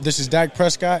This is Dak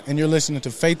Prescott, and you're listening to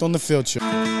Faith on the Field Show.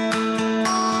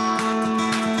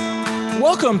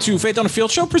 Welcome to Faith on the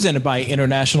Field Show, presented by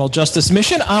International Justice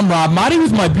Mission. I'm Rob Motti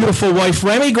with my beautiful wife,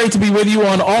 Remy. Great to be with you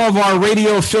on all of our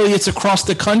radio affiliates across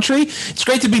the country. It's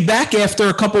great to be back after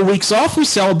a couple of weeks off. We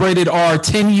celebrated our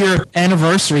 10-year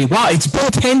anniversary. Wow, it's been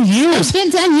 10 years. It's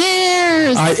been 10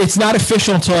 years. It's not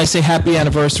official until I say happy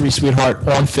anniversary, sweetheart,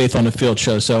 on Faith on the Field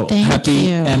Show. So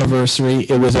happy anniversary.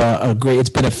 It was it's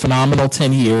been a phenomenal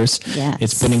 10 years. Yes.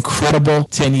 It's been incredible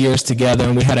 10 years together,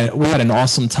 and we had an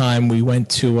awesome time. We went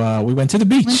to the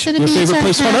beach. Your favorite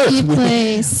place on earth.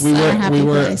 We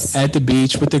were place. at the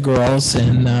beach with the girls,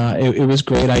 and it was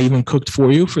great. I even cooked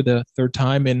for you for the third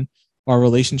time in our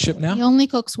relationship now. He only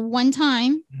cooks one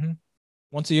time. Mm-hmm.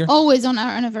 Once a year. Always on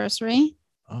our anniversary.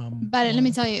 But let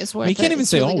me tell you, it's worth it. You can't even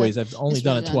say really always. good. I've only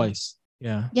done it twice.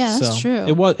 Yeah. Yeah, that's true.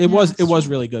 It was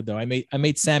really good though. I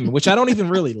made salmon, which I don't even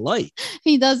really like.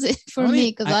 He does it for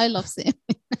me because I love salmon.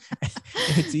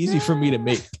 It's easy for me to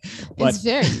make. But it's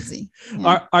very easy.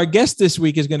 Yeah. Our guest this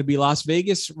week is going to be Las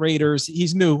Vegas Raiders.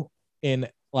 He's new in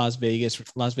Las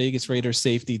Vegas Raiders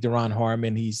safety Duron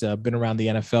Harmon. He's been around the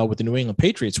NFL with the New England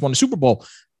Patriots, won a Super Bowl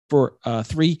for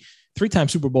three-time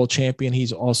Super Bowl champion.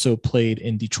 He's also played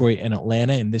in Detroit and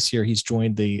Atlanta, and this year he's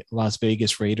joined the Las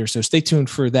Vegas Raiders. So stay tuned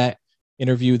for that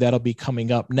interview. That'll be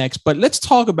coming up next. But let's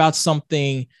talk about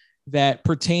something that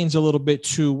pertains a little bit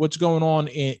to what's going on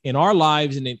in our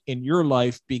lives and in your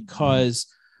life, because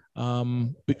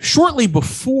shortly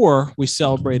before we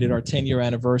celebrated our 10-year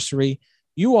anniversary,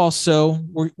 you also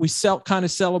kind of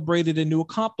celebrated a new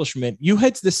accomplishment. You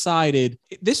had decided,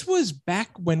 this was back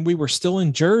when we were still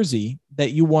in Jersey,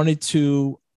 that you wanted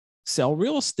to sell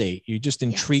real estate. You're just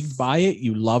intrigued by it.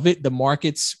 You love it. The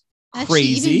market's crazy.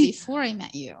 Actually, even before I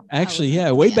met you.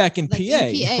 Way back in PA,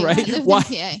 right? In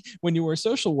PA. When you were a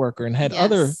social worker and had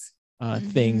other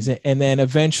things. And then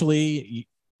eventually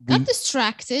got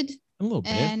distracted. A little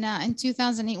bit. And in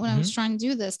 2008, when I was trying to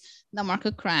do this, the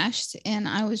market crashed and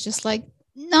I was just like,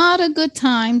 not a good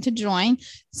time to join.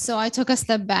 So I took a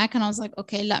step back and I was like,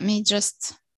 okay, let me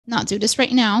just not do this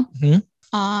right now.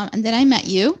 And then I met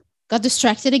you, got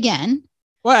distracted again.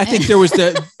 Well, I think there was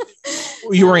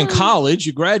you were in college,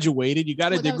 you graduated, you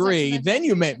got a degree, then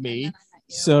you met me.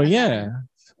 So yeah.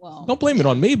 Well, don't blame it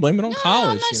on me, blame it on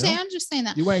college. I'm just saying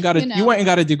that. You went and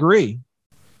got a degree.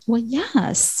 Well,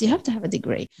 yes, you have to have a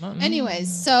degree. Anyways,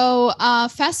 so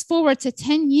fast forward to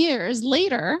 10 years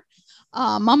later,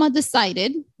 Mama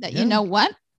decided that, you know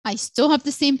what? I still have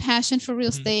the same passion for real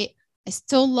estate. I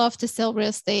still love to sell real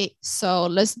estate. So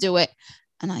let's do it.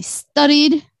 And I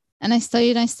studied. And I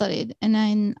studied, and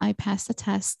then I passed the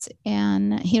test,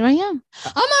 and here I am.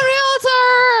 I'm a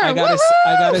realtor. I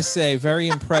gotta say, very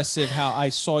impressive how I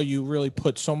saw you really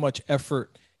put so much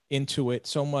effort into it,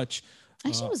 so much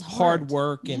Actually, it was hard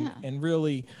work, and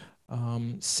really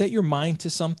set your mind to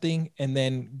something, and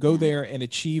then go there and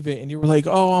achieve it. And you were like,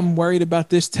 "Oh, I'm worried about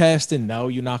this test," and no,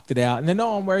 you knocked it out. And then,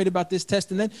 "No, I'm worried about this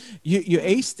test," and then you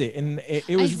aced it. And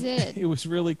it was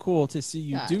really cool to see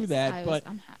you do that.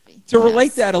 I'm happy to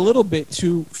relate that a little bit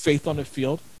to Faith on the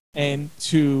Field and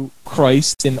to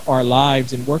Christ in our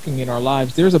lives and working in our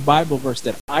lives. There's a Bible verse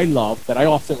that I love, that I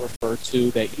often refer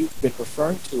to, that you've been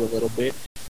referring to a little bit.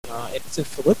 It's in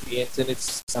Philippians, and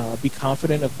it's be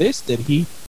confident of this, that he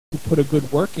who put a good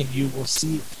work in you will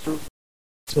see it through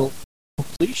till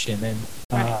completion. And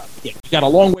you got a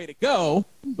long way to go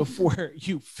before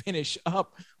you finish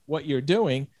up what you're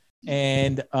doing,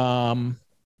 and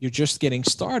you're just getting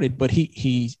started. But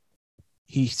he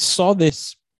saw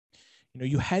this.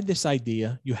 You had this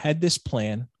idea, you had this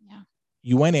plan,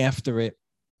 you went after it,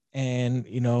 and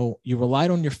you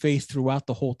relied on your faith throughout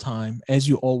the whole time, as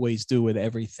you always do with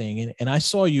everything. And I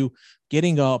saw you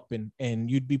getting up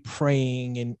and you'd be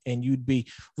praying and you'd be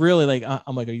really like,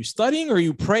 I'm like, are you studying or are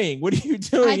you praying? What are you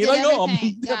doing? You're like,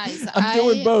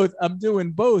 I'm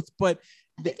doing both. But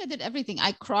I think I did everything.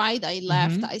 I cried, I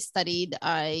laughed, I studied,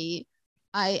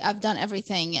 I've done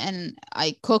everything, and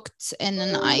I cooked, and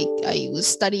then I was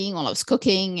studying while I was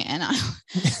cooking, and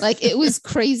it was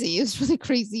crazy. It was really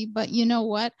crazy. But you know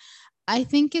what? I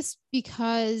think it's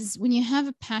because when you have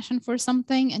a passion for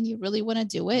something and you really want to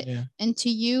do it, and to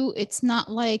you, it's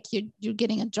not like you're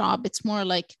getting a job. It's more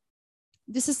like,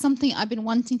 this is something I've been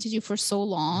wanting to do for so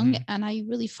long, and I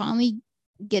really finally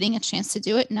getting a chance to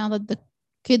do it now that the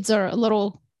kids are a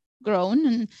little grown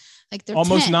and like they're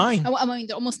almost 10. 9. I mean,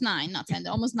 they're almost 9, not 10.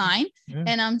 They're almost 9.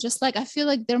 And I'm just like, I feel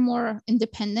like they're more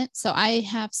independent. So I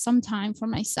have some time for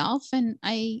myself, and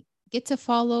I get to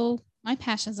follow my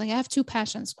passions. Like I have 2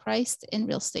 passions, Christ and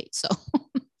real estate.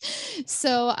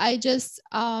 So I just,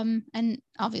 and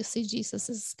obviously Jesus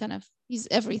is kind of, He's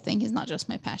everything. He's not just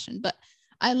my passion, but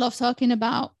I love talking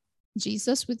about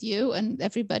Jesus with you and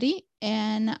everybody.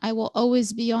 And I will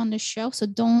always be on the show. So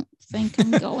don't think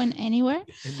I'm going anywhere.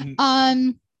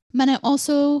 But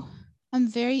I'm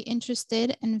very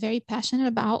interested and very passionate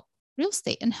about real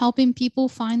estate and helping people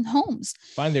find homes,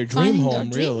 find their dream home,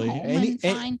 really.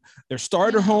 Find their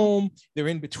starter home, their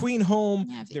in between home,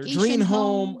 their dream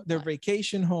home, their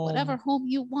vacation home, whatever home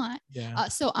you want.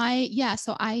 So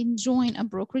I joined a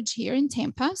brokerage here in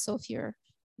Tampa. So if you're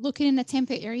looking in the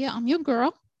Tampa area, I'm your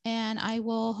girl, and I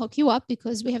will hook you up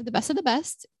because we have the best of the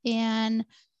best. And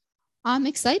I'm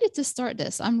excited to start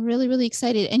this. I'm really, really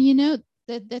excited. And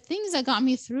the things that got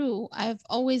me through, I've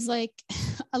always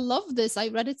I love this. I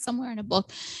read it somewhere in a book.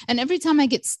 And every time I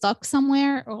get stuck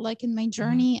somewhere or like in my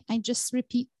journey, I just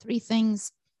repeat 3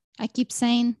 things. I keep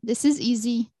saying, this is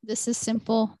easy. This is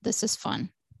simple. This is fun.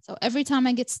 So every time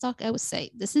I get stuck, I would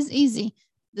say, this is easy.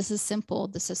 This is simple.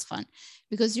 This is fun,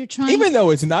 because you're trying. Even though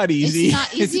it's not easy. It's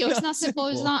not easy. It's not simple.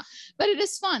 It's not, but it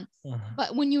is fun.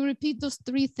 But when you repeat those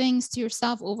 3 things to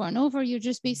yourself over and over, you're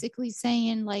just basically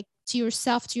saying to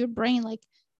yourself, to your brain,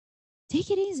 take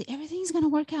it easy. Everything's going to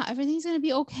work out. Everything's going to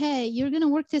be okay. You're going to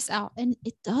work this out. And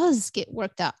it does get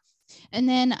worked out. And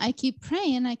then I keep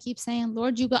praying. I keep saying,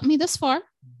 Lord, you got me this far.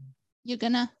 You're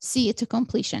going to see it to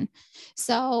completion.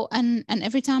 So, and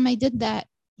every time I did that,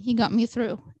 he got me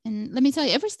through. And let me tell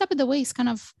you, every step of the way is kind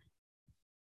of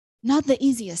not the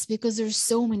easiest, because there's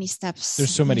so many steps.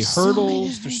 There's so many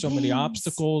hurdles. There's so many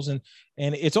obstacles. And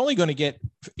it's only going to get,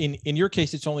 in your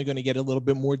case, it's only going to get a little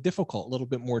bit more difficult, a little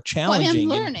bit more challenging.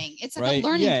 Well, I'm learning. It's like a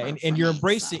learning curve. And you're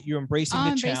embracing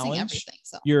the challenge.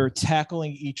 You're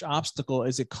tackling each obstacle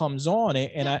as it comes on.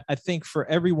 And I think for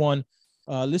everyone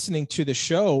listening to the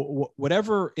show,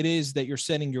 whatever it is that you're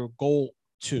setting your goal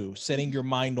to, setting your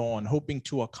mind on, hoping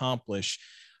to accomplish,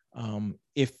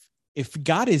 if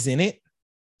God is in it,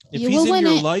 if he's in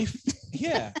your life,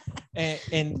 and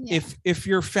if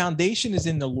your foundation is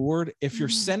in the Lord, if you're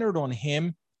centered on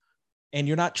him and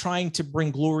you're not trying to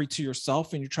bring glory to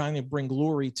yourself and you're trying to bring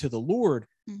glory to the Lord,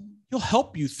 he'll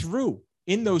help you through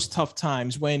in those tough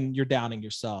times when you're doubting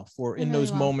yourself, or in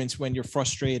those moments when you're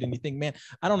frustrated and you think, man,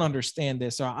 I don't understand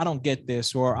this, or I don't get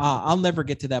this, or I'll never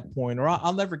get to that point, or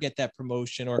I'll never get that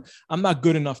promotion, or I'm not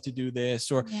good enough to do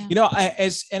this, or,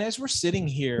 as we're sitting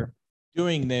here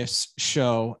doing this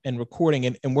show and recording,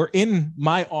 and we're in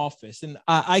my office, and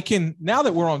I can, now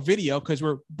that we're on video, because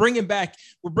we're bringing back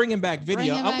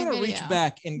video, I'm going to reach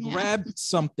back and grab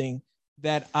something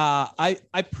that I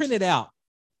printed out,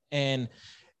 and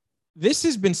this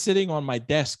has been sitting on my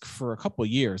desk for a couple of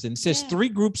years, and it says 3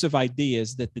 groups of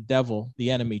ideas that the devil, the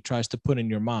enemy, tries to put in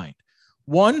your mind.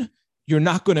 1, you're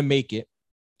not going to make it.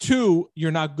 2,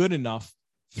 you're not good enough.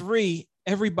 3,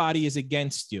 everybody is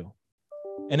against you.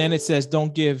 And then it says,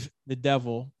 don't give the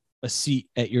devil a seat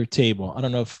at your table. I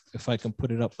don't know if I can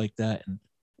put it up like that. And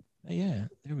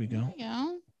there we go.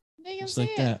 There you just see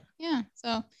like that. Yeah.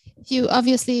 So if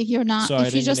you're not,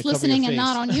 if you're just listening and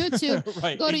not on YouTube,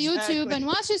 go to YouTube and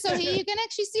watch it so you can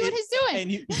actually see what he's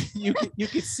doing. And you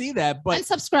can see that, but and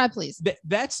subscribe, please.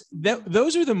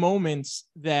 Those are the moments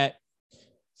that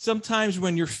sometimes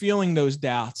when you're feeling those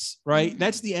doubts, right?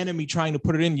 That's the enemy trying to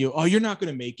put it in you. Oh, you're not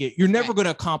going to make it. You're never going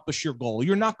to accomplish your goal.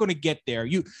 You're not going to get there.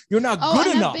 You're not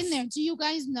good enough. I've been there. Do you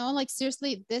guys know,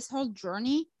 seriously, this whole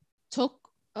journey took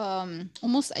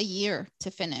almost a year to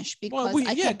finish, because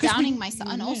I kept doubting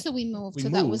myself. And also we moved.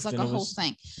 That was like a whole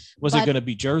thing. Was it going to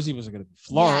be Jersey? Was it going to be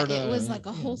Florida? Yeah, it was like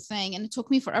a whole thing. And it took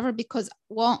me forever because,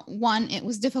 one, it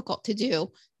was difficult to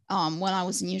do when I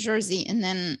was in New Jersey. And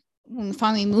then when we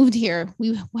finally moved here,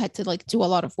 we had to do a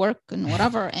lot of work and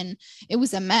whatever, and it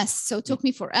was a mess. So it took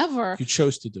me forever. You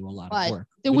chose to do a lot of work.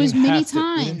 There was many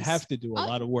times. You didn't have to do a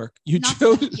lot of work. You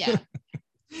chose. Yeah.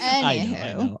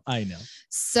 I know.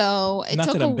 So it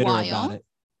took a while,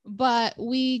 but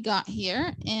we got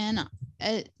here, and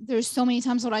there's so many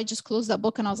times where I just closed that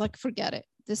book and I was like, forget it.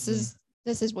 This is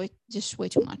way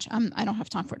too much. I don't have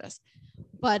time for this.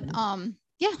 But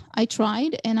I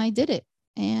tried and I did it,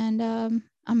 and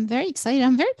I'm very excited.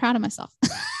 I'm very proud of myself.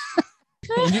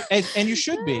 and you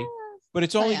should be, but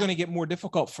it's only going to get more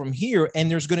difficult from here. And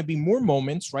there's going to be more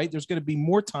moments, right? There's going to be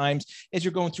more times as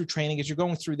you're going through training, as you're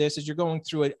going through this, as you're going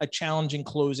through a challenging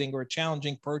closing or a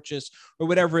challenging purchase or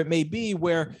whatever it may be,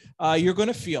 where you're going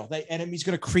to feel that enemy's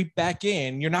going to creep back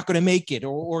in. You're not going to make it,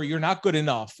 or you're not good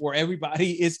enough, or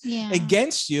everybody is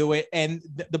against you. And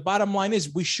the bottom line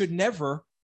is, we should never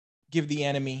give the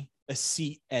enemy a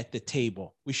seat at the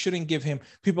table. We shouldn't give him,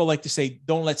 people like to say,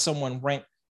 don't let someone rank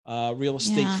real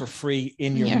estate for free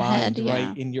in your mind, head,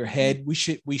 right? In your head. We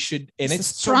should, and it's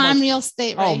so prime much, real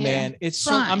estate. Right man, it's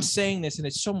prime. I'm saying this, and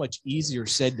it's so much easier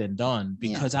said than done,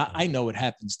 because I know it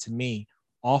happens to me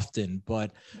often,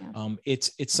 but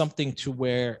it's something to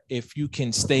where if you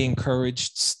can stay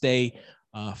encouraged, stay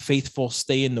faithful,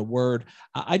 stay in the word.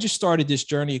 I just started this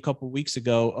journey a couple of weeks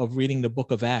ago of reading the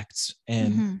book of Acts,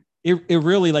 and it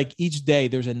really, like, each day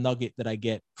there's a nugget that I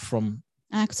get from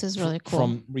Acts is really cool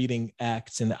from reading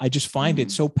Acts, and I just find it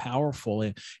so powerful,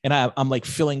 and I'm like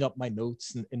filling up my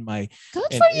notes in my.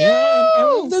 Good for you.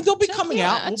 And they'll be coming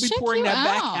out. We'll be pouring that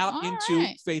back out into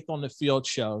Faith on the Field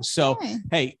show. So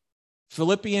hey,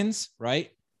 Philippians,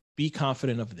 right? Be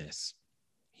confident of this.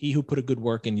 He who put a good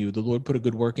work in you, the Lord put a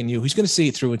good work in you. He's going to see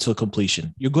it through until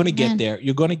completion. You're going to get there.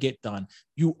 You're going to get done.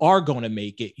 You are going to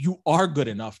make it. You are good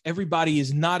enough. Everybody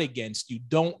is not against you.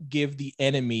 Don't give the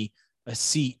enemy a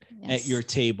seat at your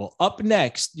table. Up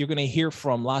next, you're going to hear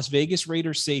from Las Vegas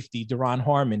Raiders safety Duron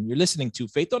Harmon. You're listening to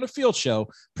Faith on the Field show,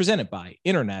 presented by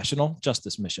International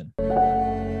Justice Mission.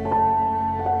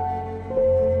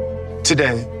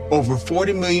 Today, over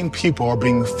 40 million people are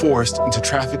being forced into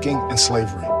trafficking and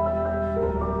slavery.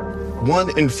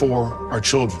 1 in 4 are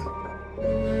children.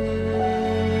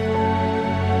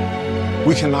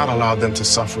 We cannot allow them to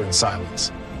suffer in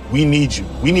silence. We need you.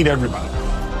 We need everybody.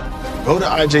 Go to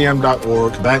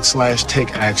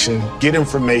ijm.org/take action, get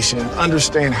information,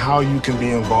 understand how you can be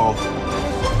involved.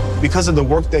 Because of the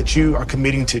work that you are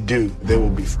committing to do, they will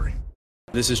be free.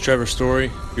 This is Trevor Story.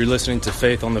 You're listening to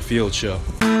Faith on the Field show.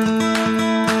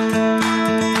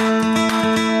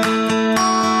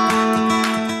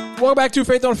 Welcome back to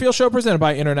Faith on the Field show, presented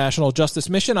by International Justice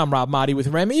Mission. I'm Rob Motti with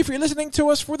Remy. If you're listening to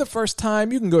us for the first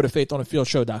time, you can go to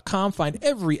faithonthefieldShow.com, find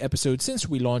every episode since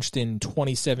we launched in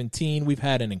 2017. We've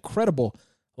had an incredible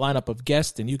lineup of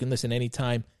guests, and you can listen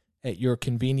anytime at your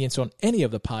convenience on any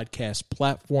of the podcast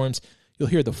platforms. You'll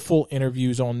hear the full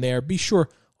interviews on there. Be sure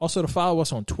also to follow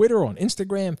us on Twitter, on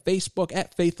Instagram, Facebook,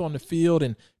 at Faith on the Field,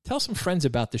 and tell some friends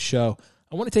about the show.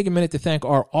 I want to take a minute to thank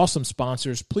our awesome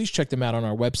sponsors. Please check them out on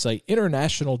our website,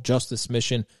 International Justice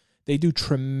Mission. They do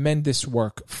tremendous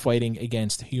work fighting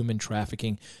against human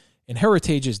trafficking. And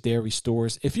Heritage's Dairy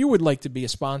Stores. If you would like to be a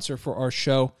sponsor for our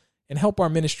show and help our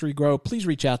ministry grow, please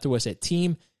reach out to us at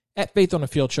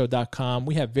team@faithonthefieldShow.com.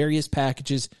 We have various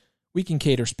packages we can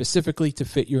cater specifically to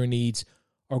fit your needs.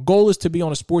 Our goal is to be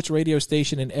on a sports radio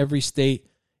station in every state.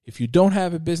 If you don't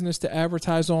have a business to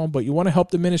advertise on, but you want to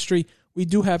help the ministry, we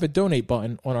do have a donate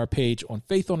button on our page on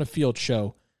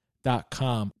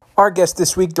faithonthefieldShow.com. Our guest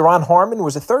this week, Duron Harmon,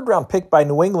 was a third-round pick by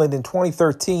New England in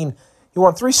 2013. He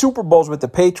won 3 Super Bowls with the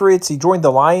Patriots. He joined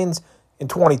the Lions in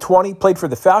 2020, played for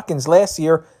the Falcons last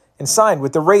year, and signed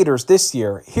with the Raiders this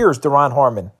year. Here's Duron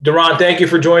Harmon. Duron, thank you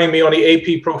for joining me on the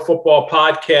AP Pro Football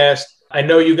Podcast. I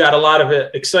know you got a lot of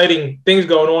exciting things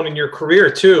going on in your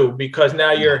career too, because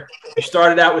now you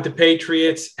started out with the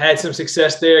Patriots, had some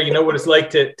success there. You know what it's like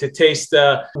to taste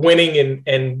winning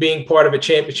and being part of a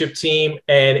championship team.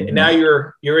 And now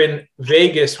you're in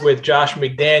Vegas with Josh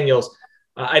McDaniels.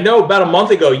 I know about a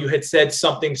month ago you had said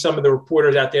something, some of the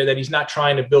reporters out there, that he's not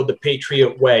trying to build the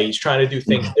Patriot way. He's trying to do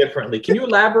things differently. Can you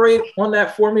elaborate on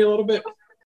that for me a little bit?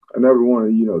 I never want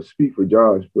to, speak for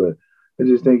Josh, but I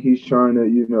just think he's trying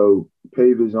to,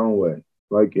 pave his own way,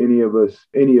 like any of us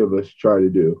try to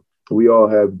do. We all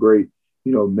have great,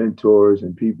 mentors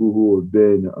and people who have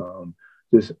been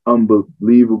just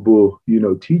unbelievable,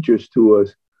 teachers to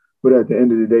us. But at the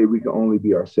end of the day, we can only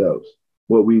be ourselves.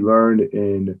 What we learned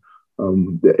and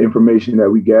the information that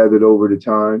we gathered over the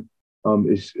time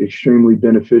is extremely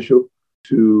beneficial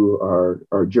to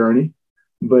our journey.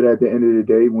 But at the end of the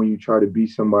day, when you try to be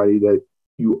somebody that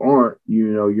you aren't,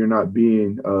 you're not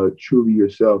being truly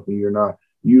yourself, and you're not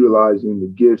utilizing the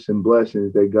gifts and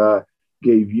blessings that God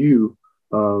gave you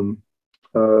to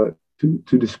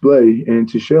display and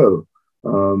to show.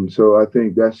 So I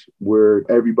think that's where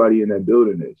everybody in that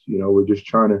building is. We're just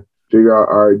trying to figure out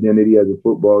our identity as a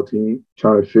football team,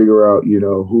 trying to figure out,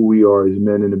 who we are as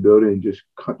men in the building, and just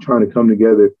trying to come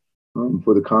together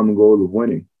for the common goal of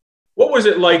winning. What was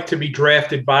it like to be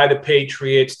drafted by the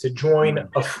Patriots, to join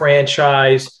a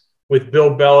franchise with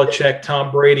Bill Belichick,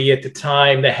 Tom Brady at the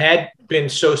time, that had been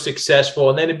so successful,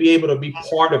 and then to be able to be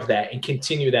part of that and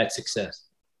continue that success?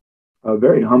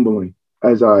 Very humbling.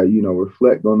 As I,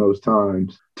 reflect on those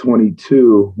times,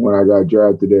 22 when I got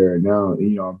drafted there, and now,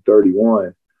 I'm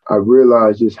 31, I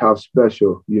realized just how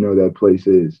special, that place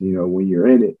is. When you're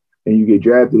in it and you get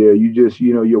drafted there, you just,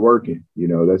 you're working.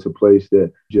 That's a place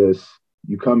that just,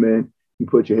 you come in, you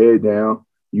put your head down,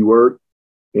 you work,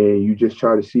 and you just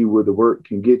try to see where the work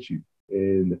can get you.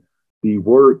 And the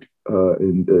work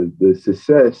and the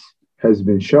success has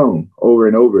been shown over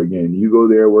and over again. You go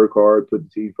there, work hard, put the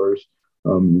team first,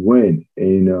 you win.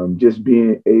 And just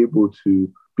being able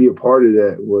to be a part of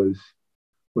that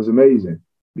was amazing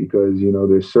because, you know,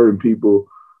 there's certain people,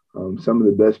 some of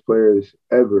the best players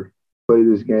ever play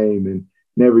this game and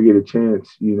never get a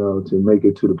chance, you know, to make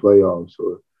it to the playoffs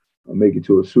or make it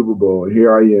to a Super Bowl. And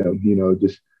here I am, you know,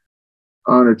 just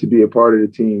honored to be a part of the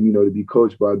team, you know, to be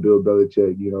coached by Bill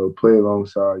Belichick, you know, play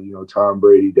alongside, you know, Tom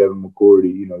Brady, Devin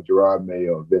McCourty, you know, Gerard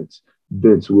Mayo, Vince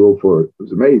Wilfork. It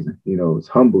was amazing. You know, it's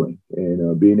humbling.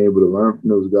 And being able to learn from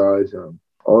those guys,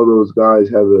 all those guys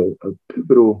have a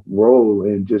pivotal role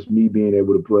in just me being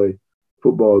able to play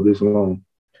football this long.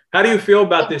 How do you feel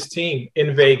about this team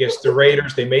in Vegas, the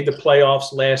Raiders? They made the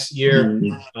playoffs last year,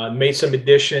 made some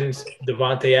additions,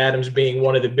 Davante Adams being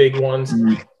one of the big ones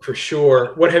for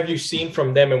sure. What have you seen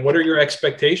from them, and what are your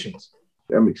expectations?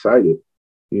 I'm excited.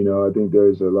 You know, I think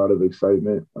there's a lot of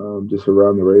excitement just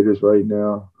around the Raiders right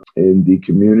now in the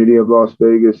community of Las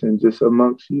Vegas and just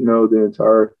amongst, you know, the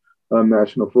entire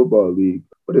National Football League.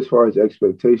 But as far as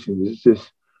expectations, it's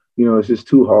just, you know, it's just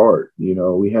too hard. You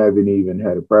know, we haven't even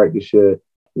had a practice yet.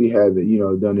 We haven't, you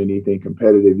know, done anything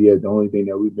competitive yet. The only thing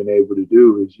that we've been able to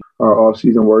do is our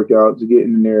off-season workouts,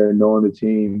 getting in there and knowing the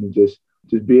team and just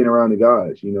being around the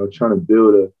guys, you know, trying to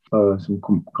build some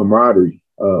camaraderie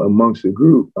amongst the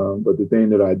group. But the thing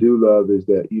that I do love is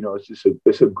that, you know,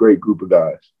 it's a great group of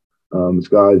guys. It's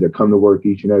guys that come to work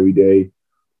each and every day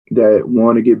that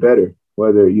want to get better,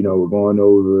 whether, you know, we're going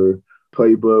over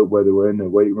playbook, whether we're in the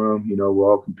weight room, you know, we're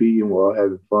all competing, we're all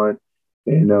having fun.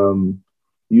 And,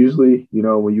 usually, you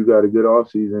know, when you got a good off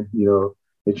season, you know,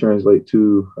 it translates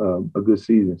to a good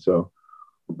season. So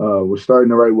we're starting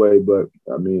the right way, but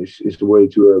I mean, it's way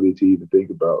too early to even think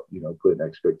about, you know, putting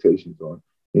expectations on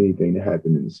anything that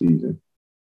happened in the season.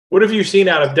 What have you seen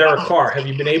out of Derek Carr? Have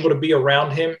you been able to be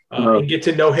around him and get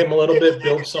to know him a little bit,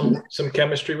 build some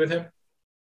chemistry with him?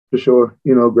 For sure.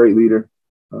 You know, great leader.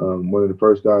 One of the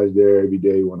first guys there every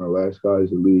day, one of the last guys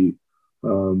to lead.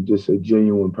 Just a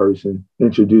genuine person.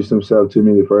 Introduced himself to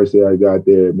me the first day I got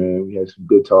there, man. We had some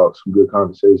good talks, some good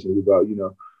conversations about, you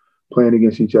know, playing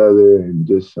against each other and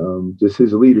just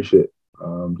his leadership,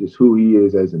 just who he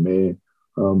is as a man,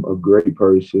 a great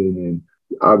person and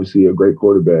obviously a great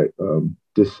quarterback.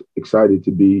 Just excited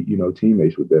to be, you know,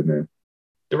 teammates with that man.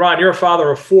 Deron, you're a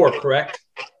father of 4, correct?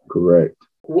 Correct.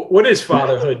 What does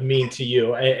fatherhood mean to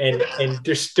you? And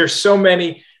there's so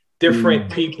many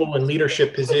different people in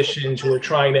leadership positions who are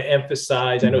trying to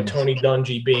emphasize, I know Tony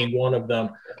Dungy being one of them,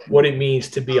 what it means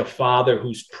to be a father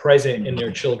who's present in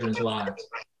their children's lives.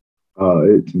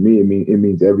 To me, it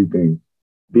means everything.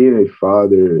 Being a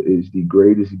father is the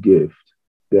greatest gift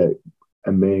that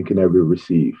a man can ever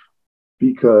receive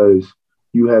because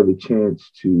you have a chance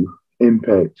to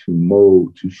impact, to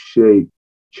mold, to shape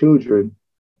children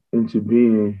into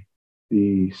being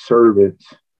the servants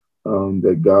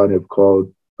that God have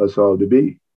called us all to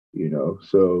be, you know.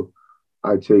 So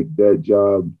I take that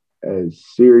job as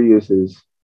serious as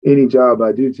any job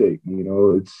I do take. You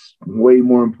know, it's way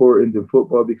more important than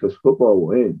football because football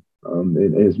will end.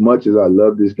 And as much as I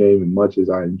love this game and much as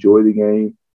I enjoy the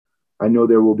game, I know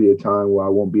there will be a time where I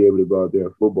won't be able to go out there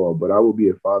and football, but I will be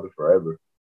a father forever.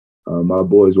 My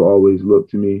boys will always look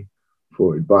to me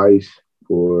for advice,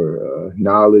 for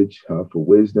knowledge, for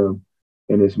wisdom.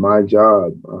 And it's my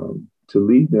job to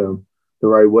lead them the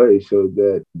right way so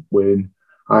that when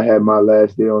I have my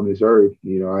last day on this earth,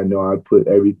 you know I put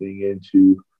everything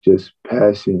into just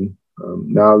passing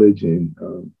knowledge and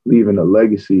leaving a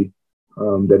legacy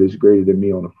that is greater than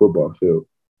me on the football field.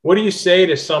 What do you say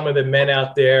to some of the men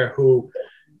out there who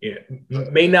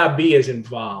may not be as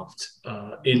involved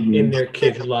in their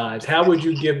kids' lives? How would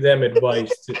you give them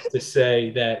advice to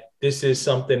say that this is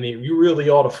something that you really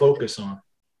ought to focus on?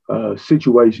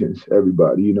 Situations,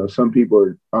 everybody. You know, some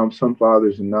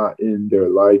fathers are not in their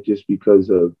life just because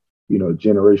of, you know,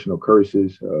 generational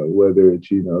curses, whether it's,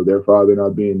 you know, their father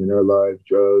not being in their life,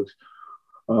 drugs,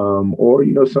 or,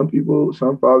 you know,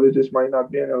 some fathers just might not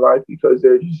be in their life because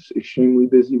they're just extremely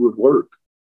busy with work.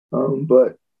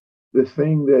 But the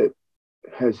thing that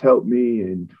has helped me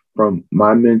and from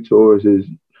my mentors is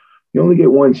you only get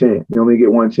one chance. You only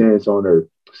get one chance on earth.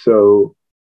 So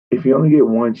if you only get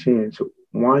one chance,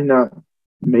 why not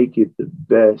make it the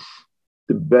best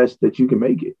that you can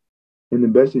make it? And the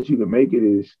best that you can make it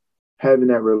is having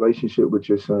that relationship with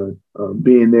your son,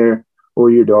 being there, or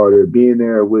your daughter, being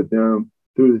there with them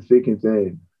through the thick and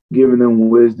thin, giving them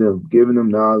wisdom, giving them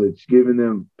knowledge, giving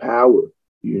them power,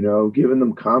 you know, giving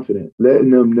them confidence,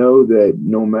 letting them know that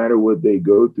no matter what they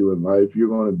go through in life, you're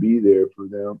going to be there for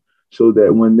them so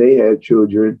that when they have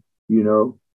children, you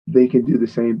know, they can do the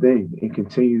same thing and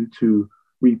continue to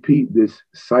repeat this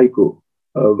cycle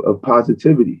of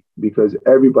positivity, because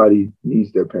everybody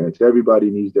needs their parents. Everybody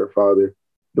needs their father.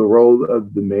 The role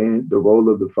of the man, the role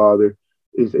of the father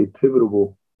is a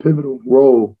pivotal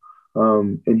role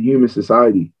in human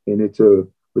society. And it's a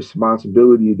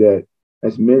responsibility that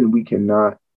as men, we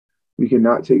cannot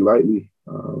take lightly.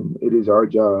 It is our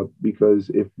job, because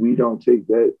if we don't take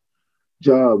that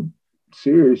job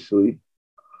seriously,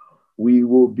 we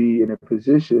will be in a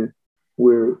position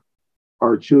where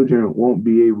our children won't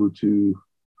be able to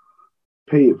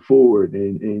pay it forward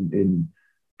and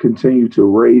continue to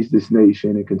raise this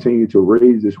nation and continue to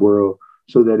raise this world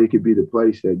so that it could be the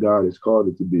place that God has called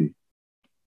it to be.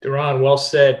 Deron, well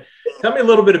said. Tell me a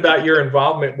little bit about your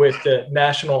involvement with the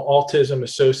National Autism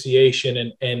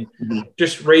Association and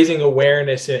just raising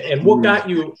awareness, and what got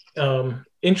you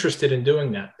interested in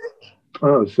doing that?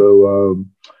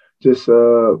 Just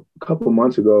a couple of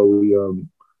months ago, we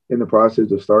in the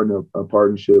process of starting a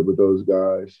partnership with those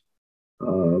guys,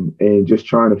 and just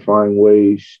trying to find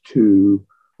ways to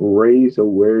raise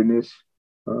awareness,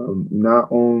 not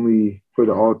only for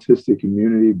the autistic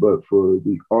community, but for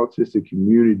the autistic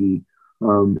community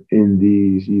in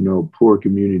these, poor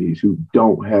communities who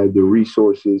don't have the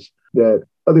resources that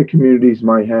other communities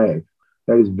might have.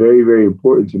 That is very, very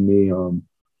important to me,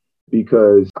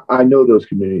 because I know those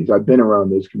communities. I've been around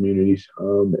those communities,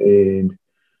 and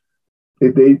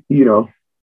if they,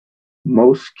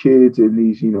 most kids in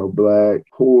these, Black,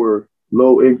 poor,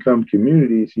 low-income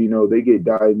communities, they get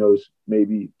diagnosed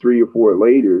maybe 3 or 4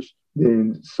 later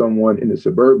than someone in the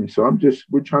suburban. So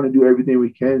we're trying to do everything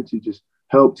we can to just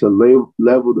help to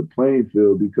level the playing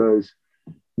field, because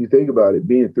you think about it,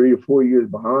 being 3 or 4 years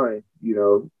behind,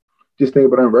 just think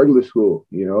about it in regular school.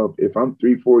 If I'm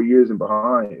 3-4 years in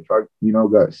behind, if I,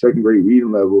 got second grade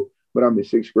reading level, but I'm in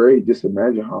 6th grade, just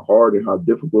imagine how hard and how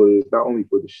difficult it is, not only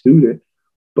for the student,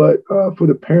 but for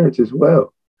the parents as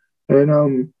well.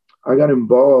 And I got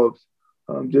involved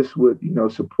just with,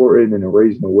 supporting and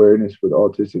raising awareness for the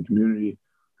autistic community.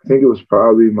 I think it was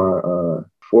probably my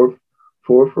fourth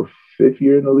or fifth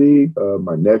year in the league.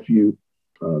 My nephew,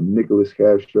 Nicholas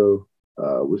Castro,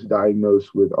 was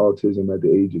diagnosed with autism at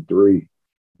the age of 3.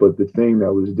 But the thing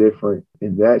that was different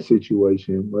in that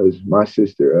situation was my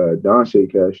sister,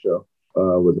 Dansha Castro,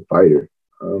 was a fighter.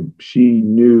 She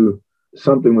knew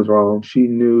something was wrong. She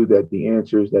knew that the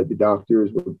answers that the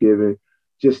doctors were giving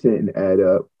just didn't add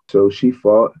up. So she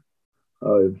fought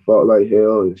like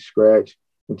hell and scratched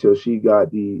until she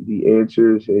got the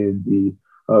answers and the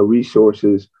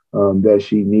resources that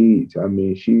she needs. I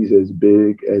mean, she's as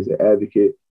big as an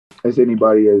advocate as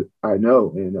anybody as I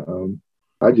know. And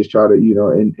I just try to,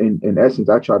 in essence,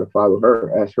 I try to follow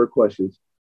her, ask her questions,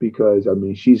 because, I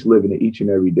mean, she's living it each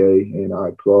and every day. And I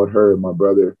applaud her and my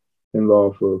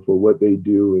brother-in-law for what they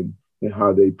do and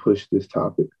how they push this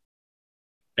topic.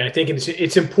 And I think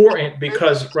it's important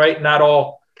because, right, not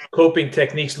all coping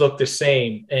techniques look the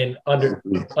same, and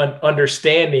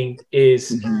understanding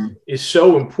is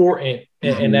so important.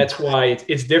 And that's why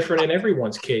it's different in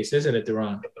everyone's case, isn't it,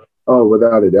 Deron? Oh,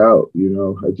 without a doubt.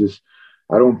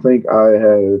 I don't think I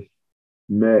have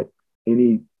met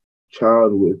any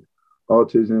child with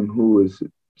autism who is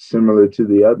similar to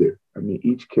the other. I mean,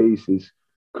 each case is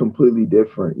completely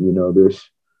different. There's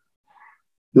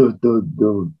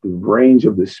the range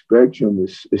of the spectrum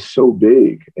is so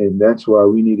big, and that's why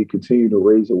we need to continue to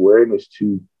raise awareness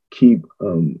to keep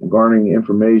garnering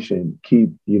information,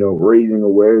 keep raising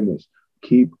awareness,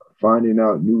 keep finding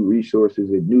out new resources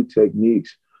and new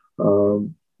techniques,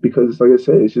 because like I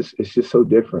said, it's just so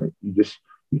different. You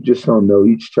just don't know.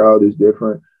 Each child is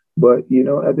different, but at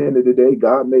the end of the day,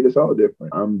 God made us all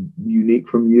different. I'm unique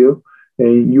from you,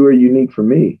 and you are unique from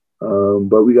me.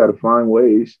 But we got to find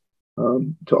ways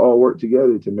to all work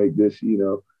together to make this,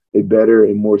 a better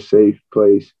and more safe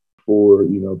place for,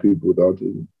 people with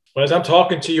autism. Well, as I'm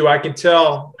talking to you, I can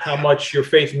tell how much your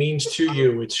faith means to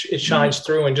you. It shines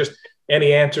through in just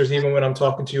any answers, even when I'm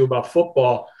talking to you about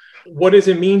football. What does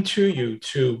it mean to you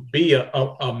to be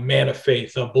a man of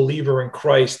faith, a believer in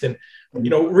Christ? And,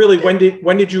 really, when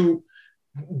did you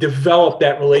develop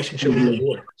that relationship with the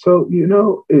Lord? So,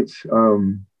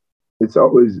 it's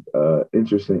always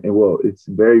interesting. And it's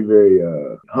very, very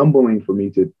humbling for me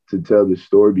to tell this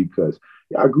story, because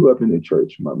I grew up in the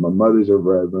church. My mother's a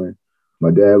reverend.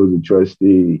 My dad was a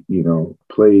trustee,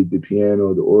 played the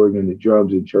piano, the organ, the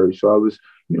drums in church. So I was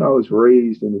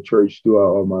raised in the church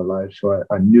throughout all my life. So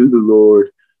I knew the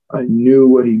Lord. I knew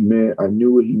what he meant. I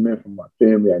knew what he meant for my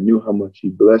family. I knew how much he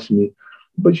blessed me.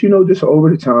 But, just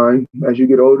over the time, as you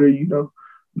get older, you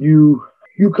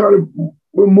kind of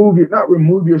not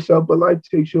remove yourself, but life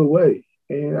takes you away.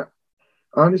 And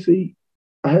honestly,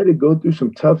 I had to go through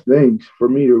some tough things for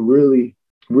me to really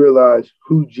realize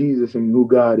who Jesus and who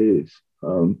God is.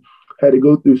 Had to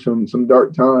go through some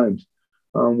dark times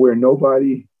where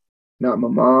nobody, not my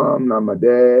mom, not my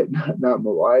dad, not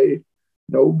my wife,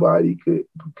 nobody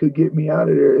could get me out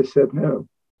of there except him.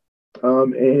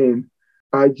 And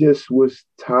I just was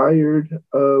tired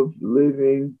of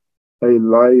living a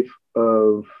life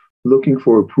of looking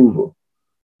for approval,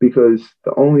 because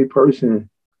the only person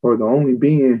or the only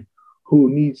being who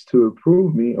needs to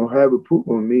approve me or have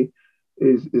approval of me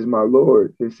is my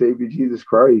Lord and Savior Jesus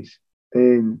Christ.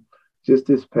 And just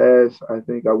this past, I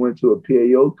think I went to a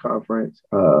PAO conference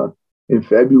in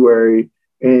February,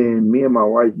 and me and my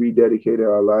wife rededicated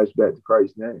our lives back to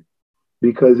Christ's name,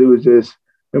 because it was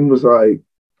like,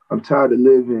 I'm tired of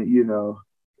living, yeah,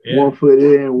 1 foot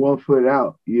in, 1 foot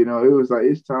out. It was like,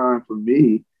 it's time for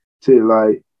me to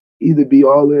like either be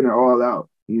all in or all out,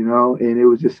 and it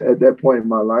was just at that point in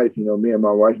my life, me and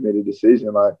my wife made a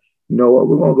decision like, you know what,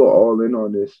 we're going to go all in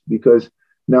on this, because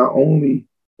not only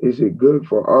is it good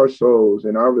for our souls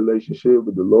and our relationship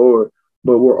with the Lord,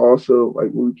 but we're also,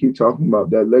 like we keep talking about,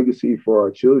 that legacy for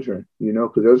our children,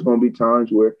 because there's going to be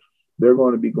times where they're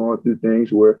going to be going through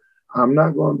things where I'm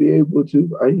not going to be able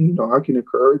to, I can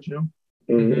encourage them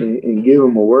and give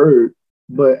them a word.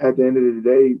 But at the end of the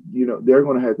day, they're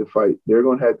going to have to fight. They're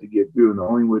going to have to get through. And the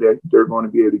only way that they're going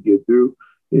to be able to get through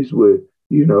is with,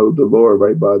 the Lord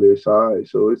right by their side.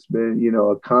 So it's been,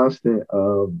 a constant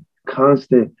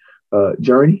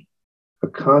journey,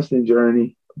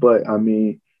 But I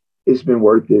mean, it's been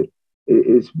worth it.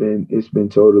 It's been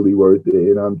totally worth it.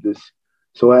 And I'm just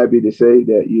so happy to say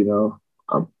that,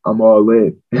 I'm all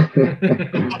in.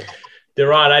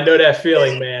 Deron, I know that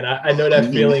feeling, man. I know that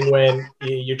feeling when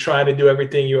you're trying to do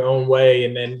everything your own way,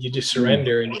 and then you just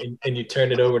surrender and you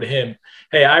turn it over to him.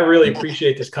 Hey, I really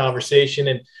appreciate this conversation,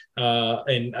 and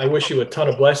I wish you a ton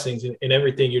of blessings in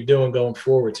everything you're doing going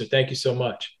forward. So thank you so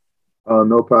much.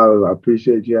 No problem. I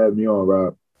appreciate you having me on,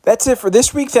 Rob. That's it for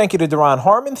this week. Thank you to Deron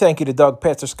Harmon. Thank you to Doug,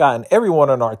 Pastor Scott, and everyone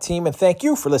on our team. And thank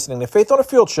you for listening to Faith on the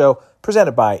Field show,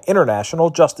 presented by International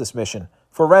Justice Mission.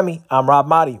 For Remy, I'm Rob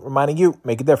Motti, reminding you,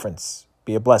 make a difference.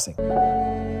 Be a blessing.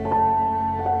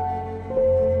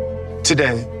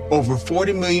 Today, over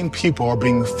 40 million people are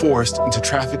being forced into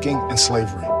trafficking and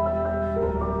slavery.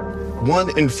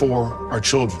 1 in 4 are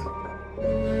children.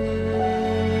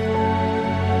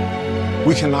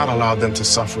 We cannot allow them to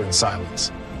suffer in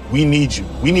silence. We need you.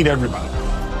 We need everybody.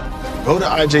 Go to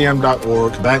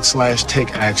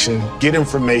ijm.org/take action, get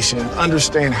information,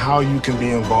 understand how you can be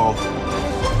involved.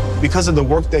 Because of the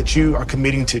work that you are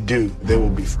committing to do, they will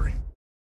be free.